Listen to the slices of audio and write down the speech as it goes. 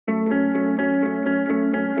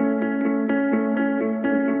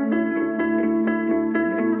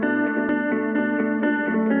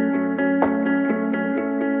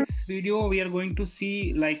we are going to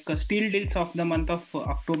see like steel deals of the month of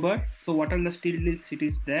October. So what are the steel deals it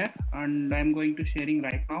is there, and I'm going to sharing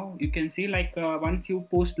right now. You can see like once you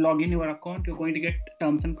post login your account, you're going to get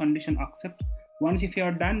terms and condition accept. Once if you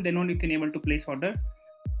are done, then only you can able to place order.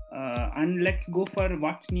 And let's go for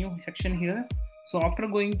what's new section here. So after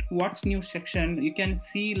going to what's new section, you can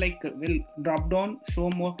see like we'll drop down, show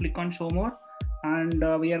more, click on show more,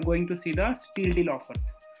 and we are going to see the steel deal offers.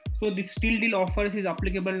 So this steel deal offers is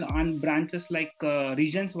applicable on branches like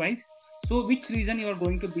regions wise. So which region you are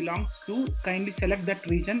going to belongs to, kindly select that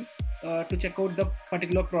region to check out the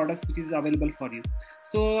particular products which is available for you.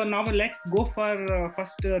 So now let's go for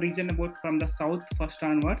first region about from the south first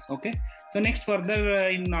onwards. Okay, so next further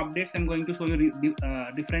in updates I'm going to show you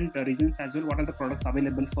different regions as well, what are the products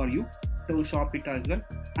available for you to shop it as well.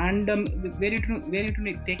 And where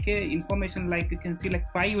you take a information, like you can see like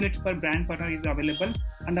 5 units per brand partner is available,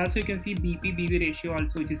 and also you can see BP BV ratio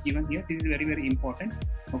also which is given here. This is very important.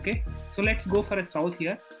 Okay, so let's go for a south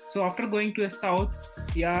here. So after going to a south,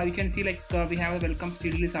 yeah, you can see like we have a welcome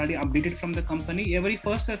steel deal is already updated from the company. Every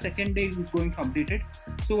first or second day is going to update it.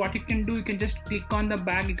 So what you can do, you can just click on the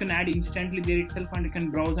bag, you can add instantly there itself, and you can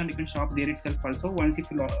browse and you can shop there itself also once if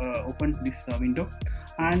you open this window.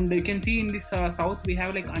 And you can see in this south we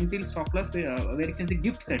have like until stock loss where you can see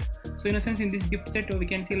gift set. So in a sense, in this gift set we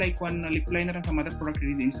can see like one lip liner and some other product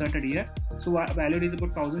is inserted here. So value is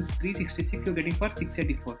about 1,366, you're getting for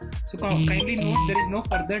 684. So kindly note there is no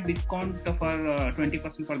further discount for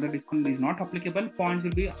 20% further discount is not applicable. Points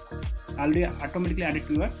will be already automatically added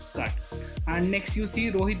to your cart. And next you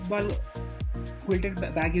see Rohit Bal quilted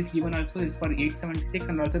bag is given also, is for 876,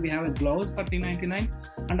 and also we have a gloves for 399,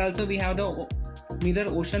 and also we have the Mirror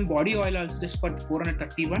Ocean body oil also just for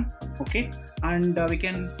 431. Okay, and we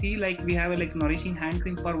can see like we have a like nourishing hand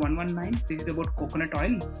cream for 119. This is about coconut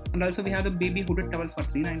oil, and also we have the baby hooded towel for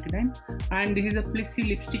 399, and this is a Plissy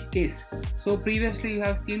lipstick case. So previously you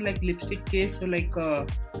have seen like lipstick case, so like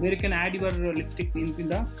where you can add your lipstick in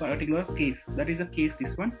the particular case. That is the case,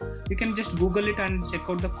 this one. You can just Google it and check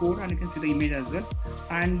out the code, and you can see the image as well.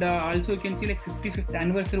 And also you can see like 55th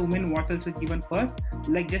anniversary women watch also given for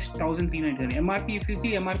like just 1,399. MRP, if you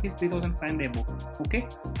see MRP is 3,500 above. Okay,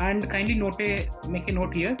 and kindly make a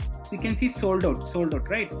note here. So you can see sold out,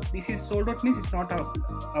 right? This is sold out means it's not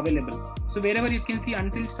available. So wherever you can see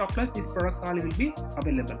until stock loss, these products all will be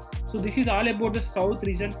available. So this is all about the south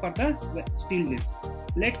region for the steel deals.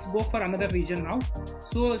 Let's go for another region now.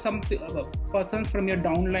 So some persons from your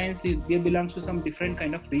downlines, they belongs to some different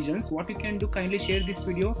kind of regions. What you can do, kindly share this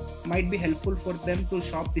video, might be helpful for them to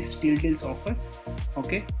shop this steel deals offers.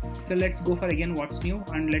 Okay, so let's go for again what's new,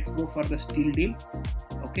 and let's go for the steel deal.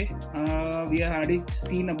 Okay, we have already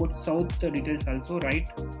seen about south details also, right?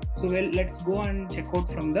 So well, let's go and check out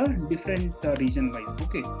from the different region wise.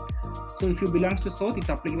 Okay, so if you belong to south, it's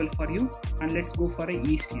applicable for you. And let's go for a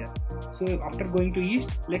east here. So after going to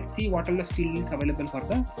east, let's see what are the steel deals available for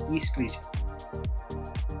the east region.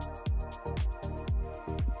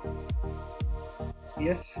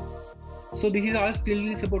 Yes, so this is all steel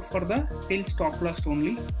deals about for the till stop loss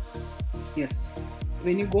only. Yes,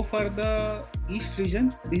 when you go for the east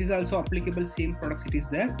region, this is also applicable, same products it is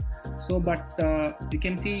there. So but you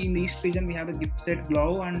can see in the east region we have the gift set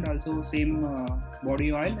glove, and also same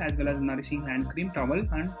body oil, as well as nourishing hand cream, towel,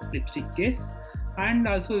 and lipstick case. And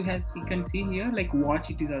also you can see here like watch,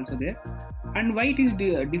 it is also there. And why it is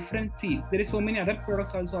different, see there is so many other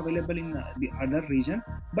products also available in the other region,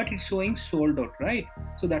 but it's showing sold out, right?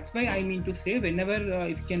 So that's why I mean to say, whenever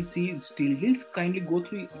if you can see steel deals, kindly go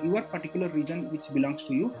through your particular region which belongs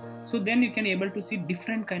to you. So then you can able to see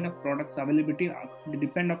different kind of products availability,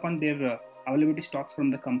 depend upon their availability stocks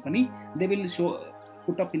from the company, they will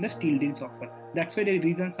put up in the steel deals offer. That's why the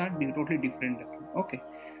reasons are totally different. Okay,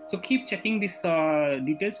 so keep checking this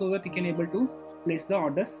details so that you can able to place the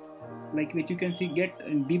orders, like which you can see get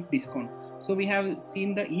deep discount. So we have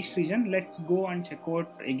seen the east region. Let's go and check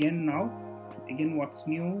out again now. Again what's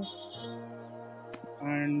new,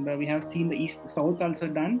 and we have seen the east, south also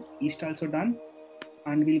done, east also done,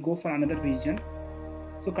 and we'll go for another region.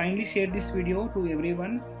 So kindly share this video to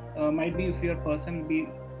everyone. Might be if your person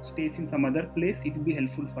stays in some other place, it will be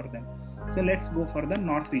helpful for them. So let's go for the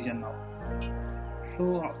north region now.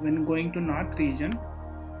 So when going to north region,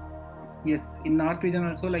 yes, in north region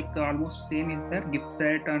also like almost same is there, gift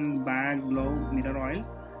set and bag, glove, mirror oil,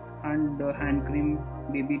 and hand cream,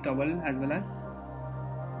 baby towel, as well as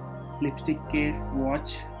lipstick case,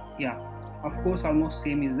 watch. Yeah, of course almost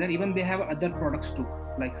same is there. Even they have other products too,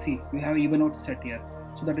 like see we have even out set here,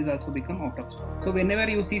 so that is also become out of stock. So whenever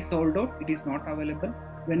you see sold out, it is not available.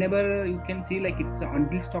 Whenever you can see like it's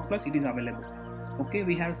until stock loss, it is available. Okay,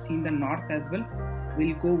 we have seen the north as well.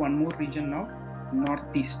 We'll go one more region now,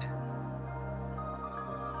 northeast.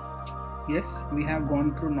 Yes, we have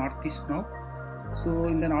gone through northeast now. So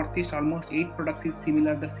in the northeast, almost 8 products is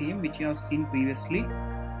similar, the same which you have seen previously,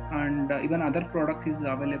 and even other products is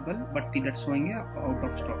available, but that's showing out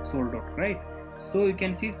of stock, sold out, right? So you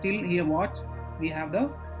can see still here watch, we have the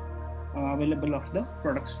available of the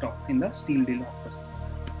product stocks in the steel deal offers.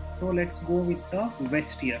 So let's go with the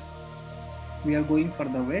west here. We are going for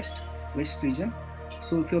the west region.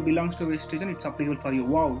 So if you belongs to west region, it's applicable for you.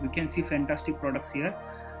 Wow, you can see fantastic products here.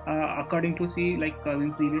 According to see like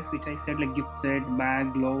in previous which I said, like gift set,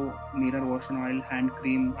 bag, glove, mirror, ocean oil, hand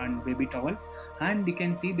cream and baby towel, and you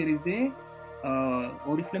can see there is a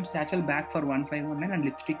oriflame satchel bag for 1519 and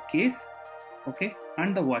lipstick case, okay,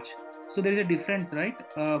 and the watch. So there is a difference, right,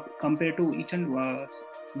 compared to each and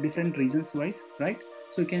different regions wise, right?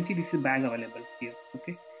 So you can see this is bag available here,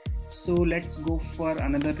 okay. So let's go for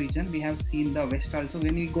another region. We have seen the west also.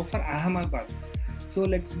 When we go for Ahmedabad, so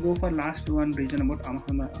let's go for last one region about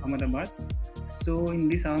Ahmedabad. So in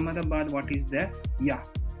this Ahmedabad, what is there? Yeah,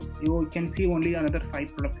 you can see only another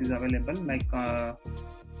 5 products is available, like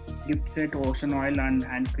gift set, ocean oil and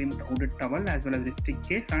hand cream, hooded towel, as well as lipstick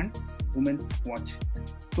case and women's watch.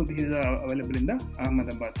 So this is available in the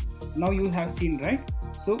Ahmedabad. Now you have seen, right?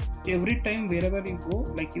 So every time wherever you go,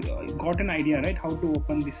 like you got an idea, right, how to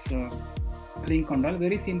open this link and all.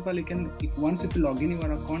 Very simple. You can, if you log in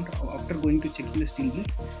your account after going to checking the steel deals,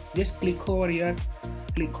 just click over here,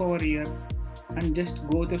 and just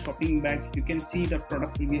go to shopping bag. You can see the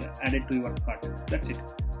products will be added to your cart. That's it.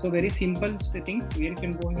 So very simple things where you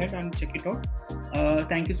can go ahead and check it out.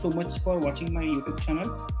 Thank you so much for watching my YouTube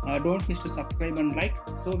channel. Don't miss to subscribe and like.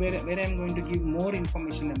 So where I am going to give more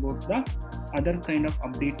information about the other kind of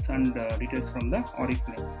updates and details from the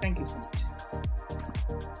oriflame. Thank you so much.